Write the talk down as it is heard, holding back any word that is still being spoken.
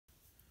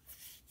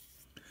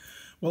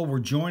Well, we're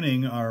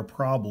joining our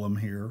problem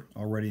here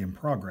already in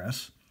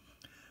progress.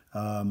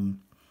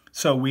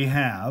 So we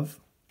have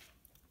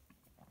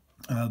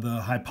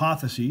the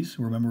hypotheses.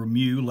 Remember,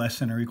 mu less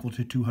than or equal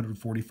to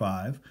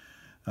 245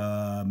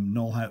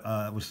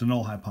 was the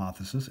null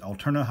hypothesis.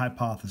 Alternate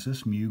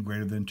hypothesis, mu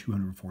greater than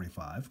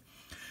 245.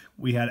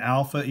 We had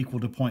alpha equal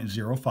to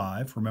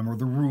 0.05. Remember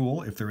the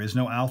rule, if there is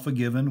no alpha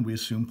given, we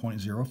assume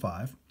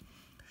 0.05.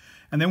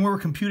 And then we were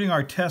computing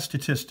our test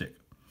statistic.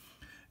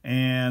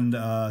 And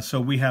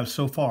so we have,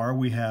 so far,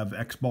 we have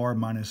x bar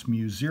minus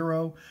mu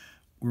 0.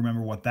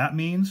 Remember what that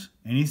means?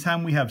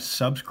 Anytime we have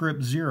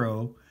subscript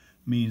 0,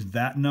 means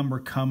that number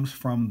comes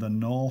from the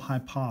null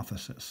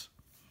hypothesis.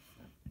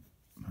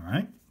 All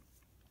right?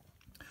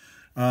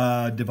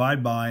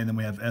 Divide by, and then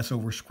we have s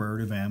over square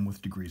root of n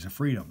with degrees of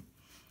freedom.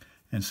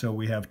 And so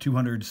we have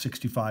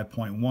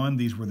 265.1.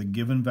 These were the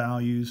given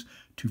values.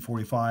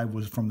 245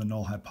 was from the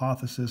null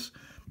hypothesis.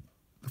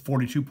 The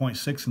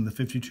 42.6 and the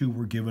 52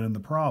 were given in the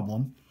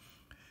problem.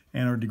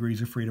 And our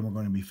degrees of freedom are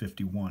going to be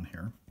 51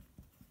 here.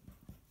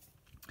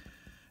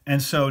 And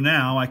so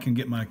now I can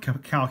get my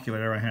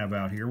calculator I have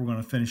out here. We're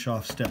going to finish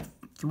off step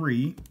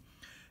 3.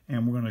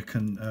 And we're going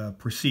to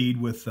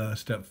proceed with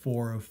step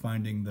 4 of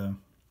finding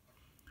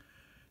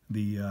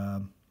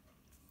the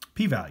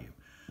p-value.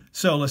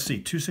 So let's see,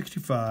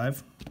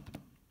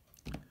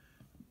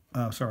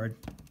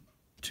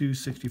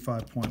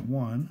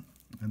 265.1,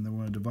 and then we're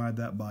going to divide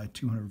that by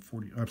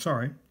 240,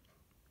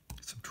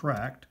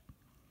 subtract,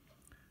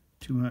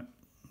 200,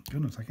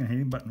 goodness, I can't hit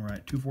any button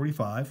right,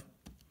 245,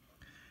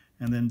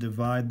 and then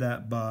divide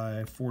that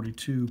by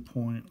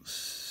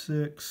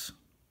 42.6,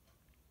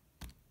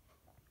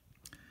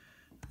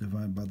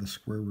 divide by the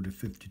square root of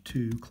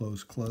 52,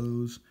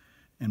 close,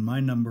 and my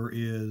number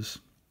is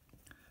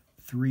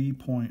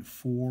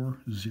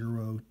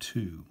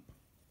 3.402.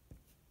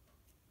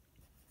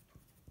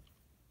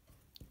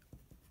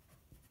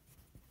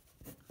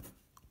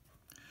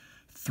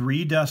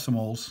 Three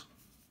decimals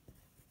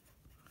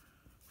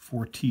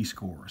for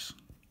t-scores.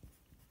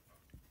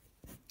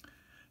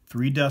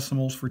 3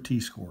 decimals for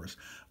t-scores.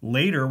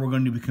 Later, we're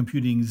going to be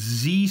computing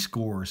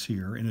z-scores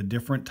here in a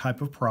different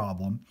type of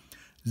problem.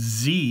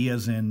 Z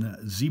as in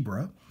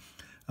zebra.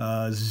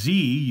 Z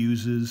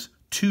uses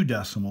 2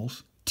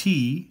 decimals.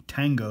 T,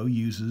 tango,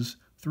 uses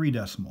 3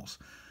 decimals.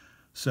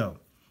 So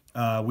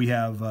we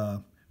have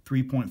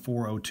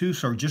 3.402,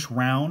 so just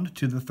round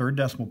to the third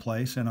decimal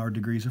place, and our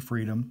degrees of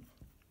freedom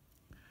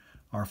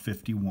are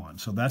 51.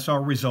 So that's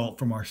our result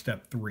from our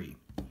step 3.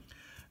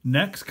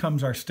 Next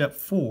comes our step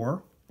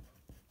 4,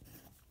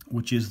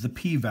 which is the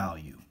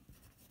p-value.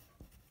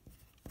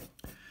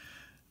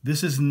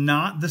 This is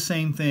not the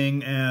same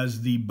thing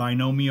as the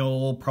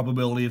binomial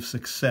probability of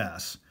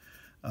success.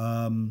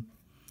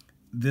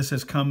 This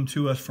has come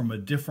to us from a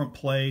different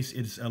place.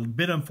 It's a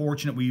bit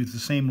unfortunate we use the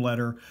same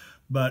letter,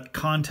 but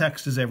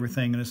context is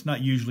everything, and it's not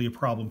usually a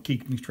problem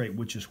keeping straight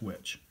which is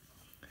which.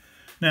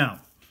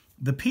 Now,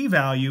 the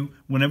p-value,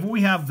 whenever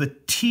we have the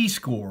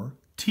t-score,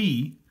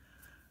 t,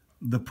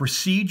 the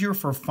procedure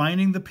for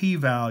finding the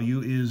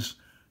p-value is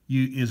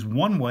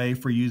one way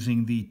for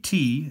using the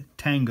t,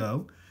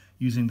 tango,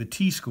 using the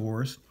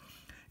t-scores,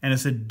 and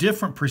it's a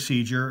different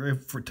procedure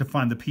to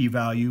find the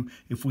p-value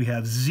if we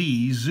have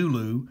z,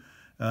 Zulu,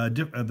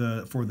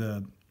 for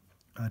the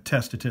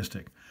test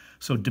statistic.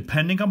 So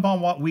depending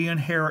upon what we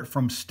inherit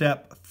from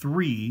step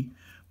 3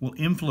 will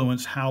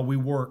influence how we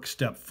work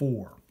step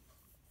 4.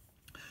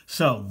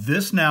 So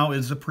this now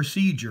is a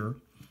procedure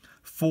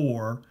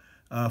for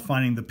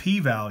finding the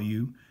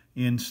p-value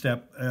in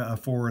step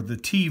for the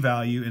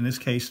t-value, in this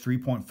case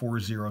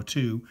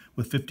 3.402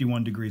 with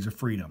 51 degrees of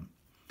freedom.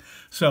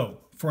 So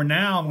for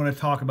now, I'm going to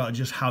talk about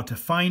just how to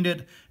find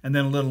it, and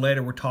then a little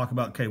later we'll talk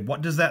about, okay,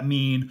 what does that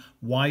mean?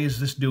 Why is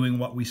this doing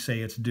what we say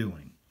it's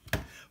doing?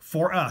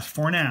 For us,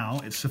 for now,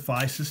 it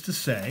suffices to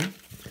say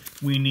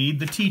we need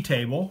the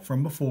t-table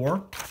from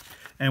before,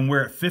 and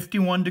we're at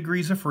 51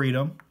 degrees of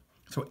freedom.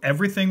 So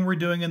everything we're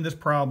doing in this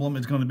problem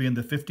is going to be in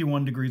the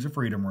 51 degrees of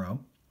freedom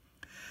row.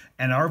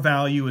 And our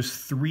value is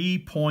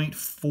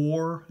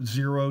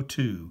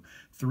 3.402.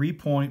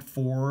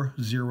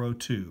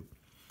 3.402.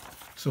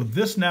 So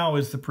this now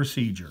is the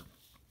procedure.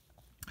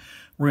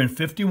 We're in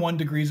 51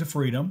 degrees of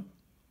freedom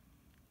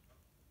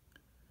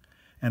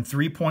and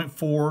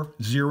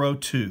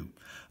 3.402.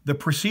 The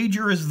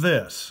procedure is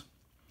this.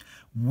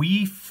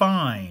 We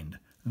find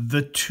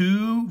the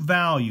 2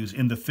 values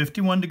in the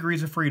 51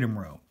 degrees of freedom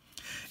row.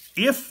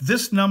 If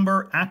this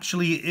number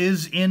actually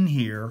is in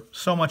here,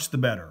 so much the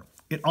better.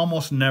 It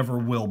almost never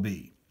will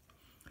be.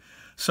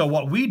 So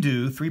what we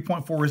do,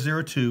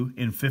 3.402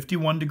 in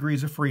 51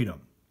 degrees of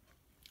freedom,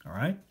 all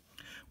right?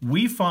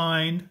 We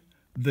find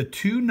the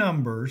 2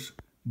 numbers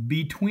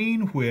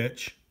between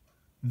which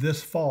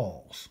this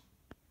falls.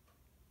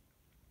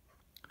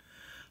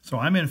 So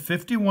I'm in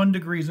 51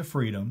 degrees of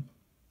freedom.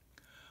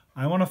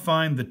 I want to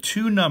find the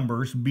 2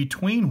 numbers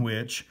between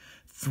which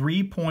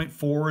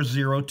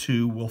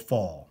 3.402 will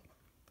fall.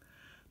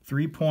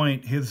 Here's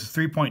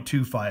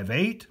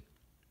 3.258.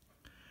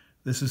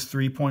 This is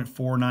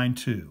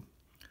 3.492.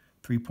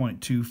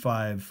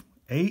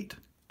 3.258,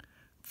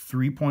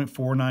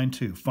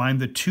 3.492. Find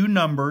the two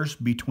numbers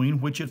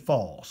between which it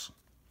falls.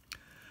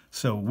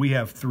 So we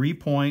have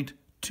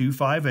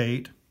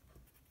 3.258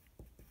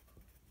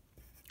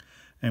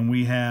 and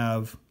we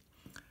have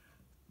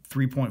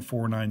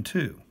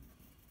 3.492.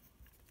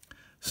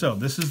 So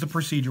this is the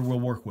procedure we'll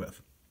work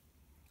with.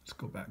 Let's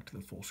go back to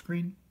the full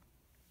screen.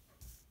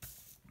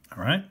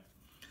 All right.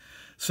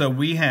 So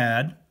we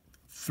had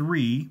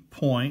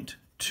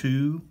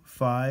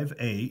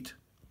 3.258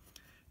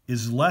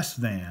 is less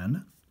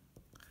than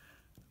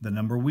the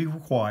number we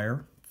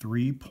require,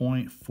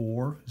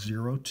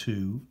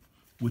 3.402,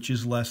 which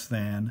is less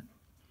than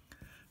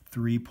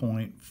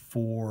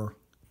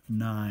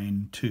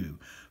 3.492.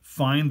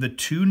 Find the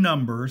two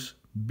numbers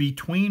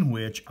between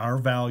which our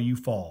value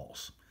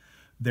falls.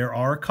 There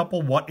are a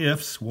couple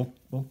what-ifs. We'll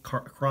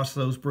cross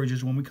those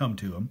bridges when we come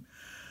to them.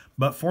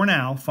 But for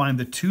now, find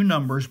the two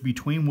numbers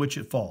between which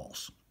it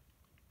falls.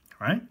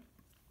 All right?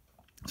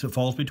 So it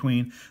falls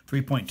between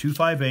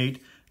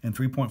 3.258 and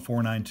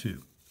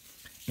 3.492.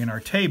 In our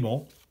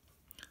table,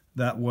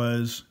 that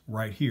was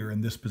right here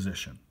in this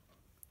position.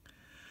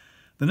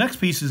 The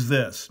next piece is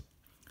this.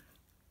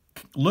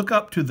 Look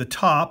up to the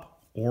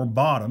top or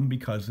bottom,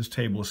 because this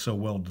table is so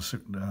well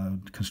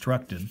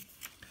constructed.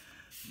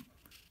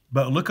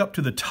 But look up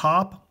to the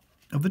top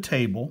of the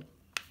table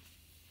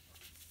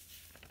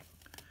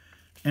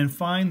and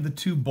find the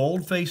two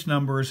bold-faced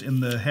numbers in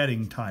the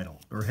heading title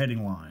or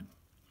heading line.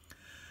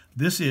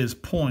 This is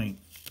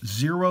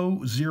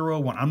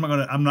 0.001.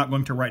 I'm not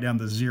going to write down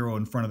the 0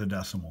 in front of the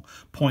decimal.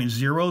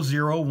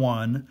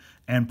 0.001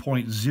 and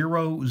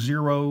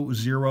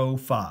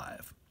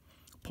 0.0005.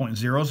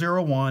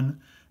 0.001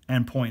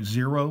 and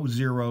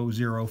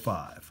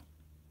 0.0005.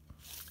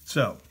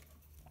 So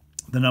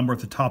the number at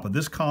the top of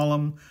this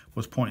column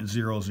was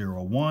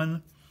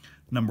 0.001.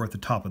 Number at the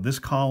top of this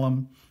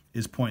column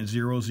is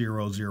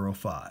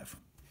 0.0005.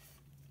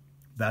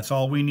 That's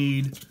all we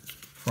need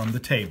from the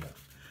table.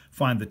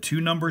 Find the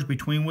two numbers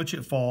between which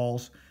it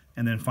falls,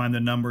 and then find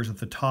the numbers at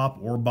the top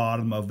or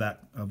bottom of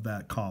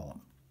that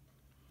column.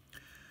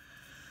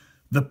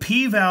 The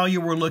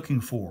p-value we're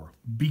looking for,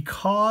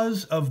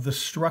 because of the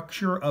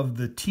structure of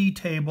the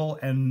t-table,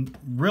 and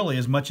really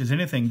as much as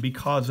anything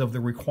because of the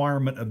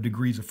requirement of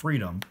degrees of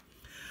freedom,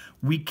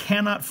 we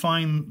cannot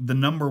find the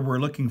number we're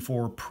looking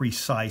for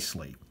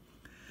precisely.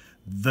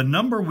 The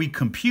number we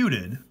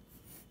computed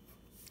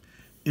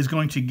is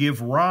going to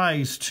give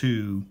rise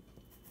to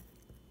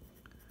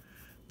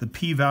the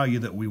p-value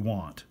that we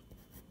want.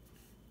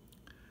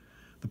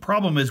 The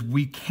problem is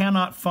we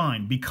cannot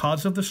find,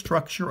 because of the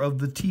structure of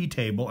the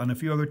t-table and a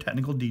few other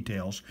technical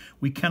details,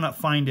 we cannot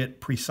find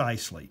it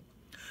precisely.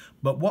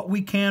 But what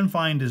we can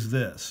find is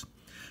this.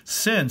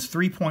 Since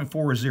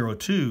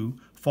 3.402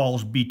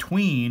 falls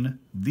between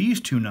these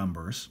two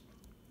numbers,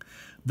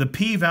 the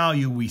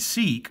p-value we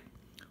seek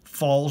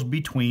falls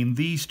between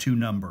these two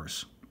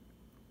numbers.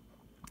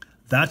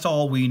 That's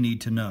all we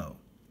need to know.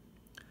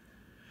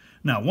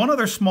 Now, one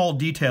other small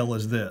detail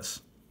is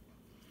this.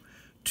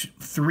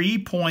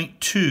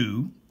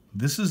 3.2,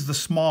 this is the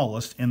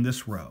smallest in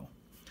this row.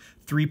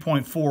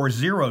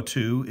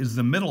 3.402 is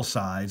the middle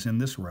size in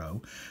this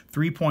row.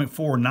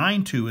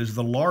 3.492 is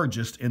the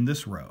largest in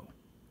this row.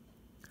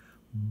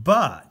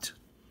 But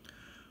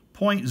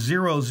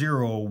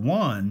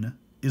 0.001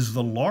 is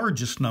the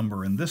largest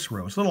number in this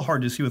row. It's a little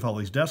hard to see with all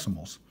these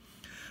decimals.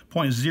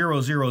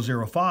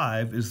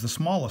 0.0005 is the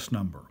smallest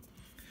number.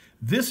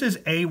 This is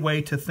a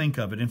way to think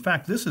of it. In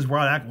fact, this is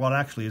what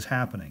actually is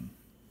happening.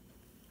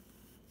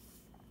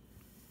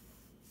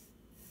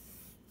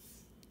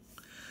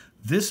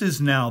 This is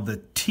now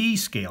the T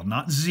scale,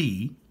 not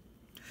Z,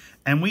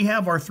 and we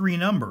have our three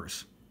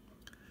numbers.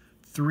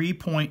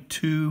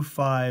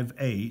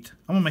 3.258.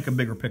 I'm going to make a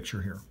bigger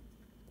picture here.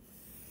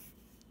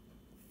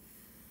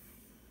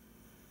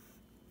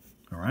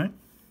 All right?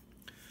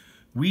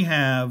 We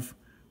have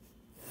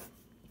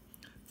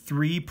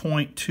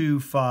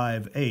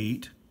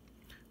 3.258.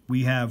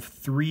 We have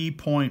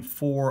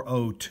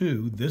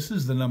 3.402. This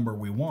is the number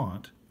we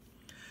want.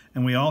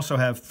 And we also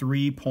have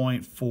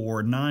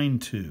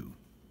 3.492.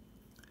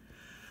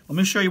 Let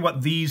me show you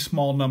what these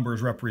small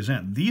numbers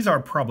represent. These are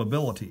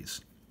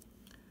probabilities.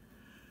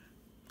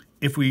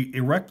 If we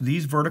erect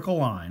these vertical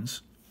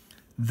lines,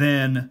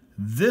 then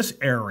this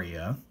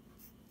area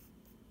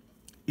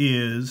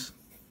is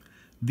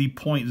the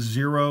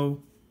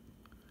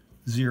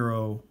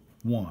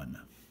 0.001.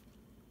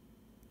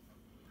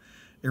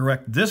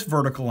 Erect this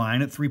vertical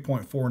line at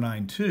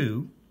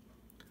 3.492.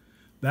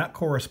 That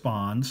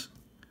corresponds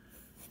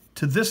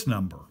to this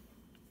number,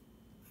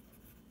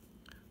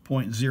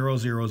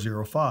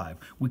 0.0005.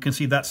 We can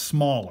see that's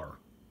smaller.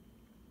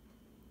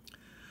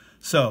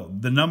 So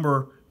the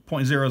number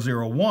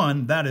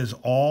 0.001, that is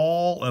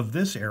all of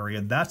this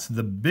area. That's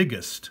the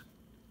biggest.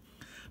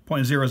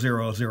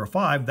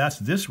 0.0005, that's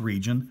this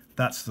region.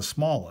 That's the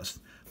smallest.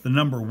 The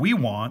number we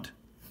want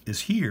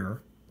is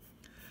here.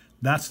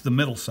 That's the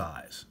middle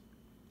size.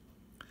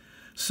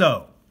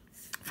 So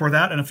for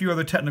that and a few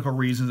other technical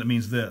reasons, it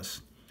means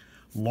this.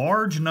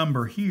 large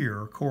number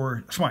here,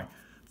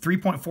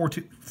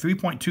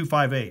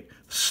 3.258.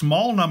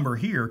 Small number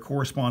here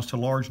corresponds to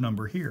large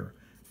number here,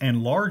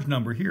 and large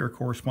number here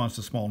corresponds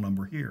to small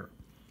number here.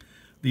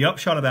 The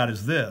upshot of that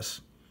is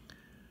this.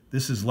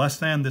 This is less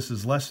than, this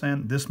is less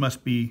than, this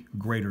must be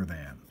greater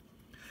than.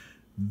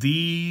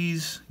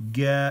 These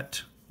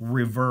get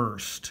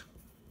reversed.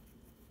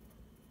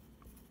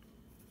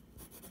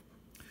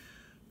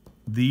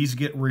 These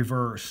get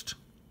reversed.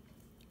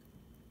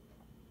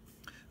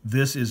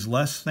 This is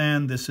less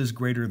than, this is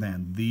greater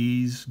than.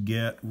 These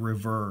get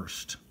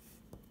reversed.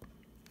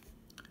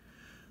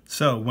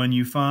 So when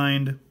you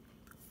find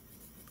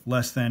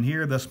less than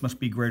here, this must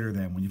be greater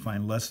than. When you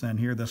find less than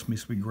here, this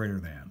must be greater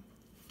than.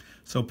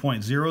 So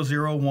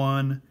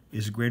 0.001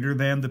 is greater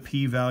than the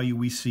p-value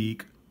we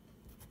seek,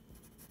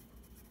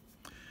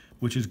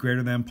 which is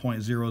greater than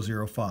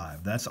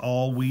 0.005. That's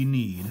all we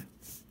need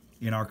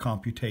in our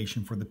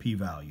computation for the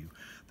p-value.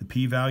 The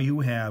p-value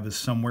we have is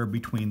somewhere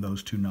between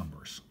those two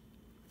numbers.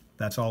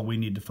 That's all we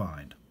need to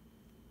find.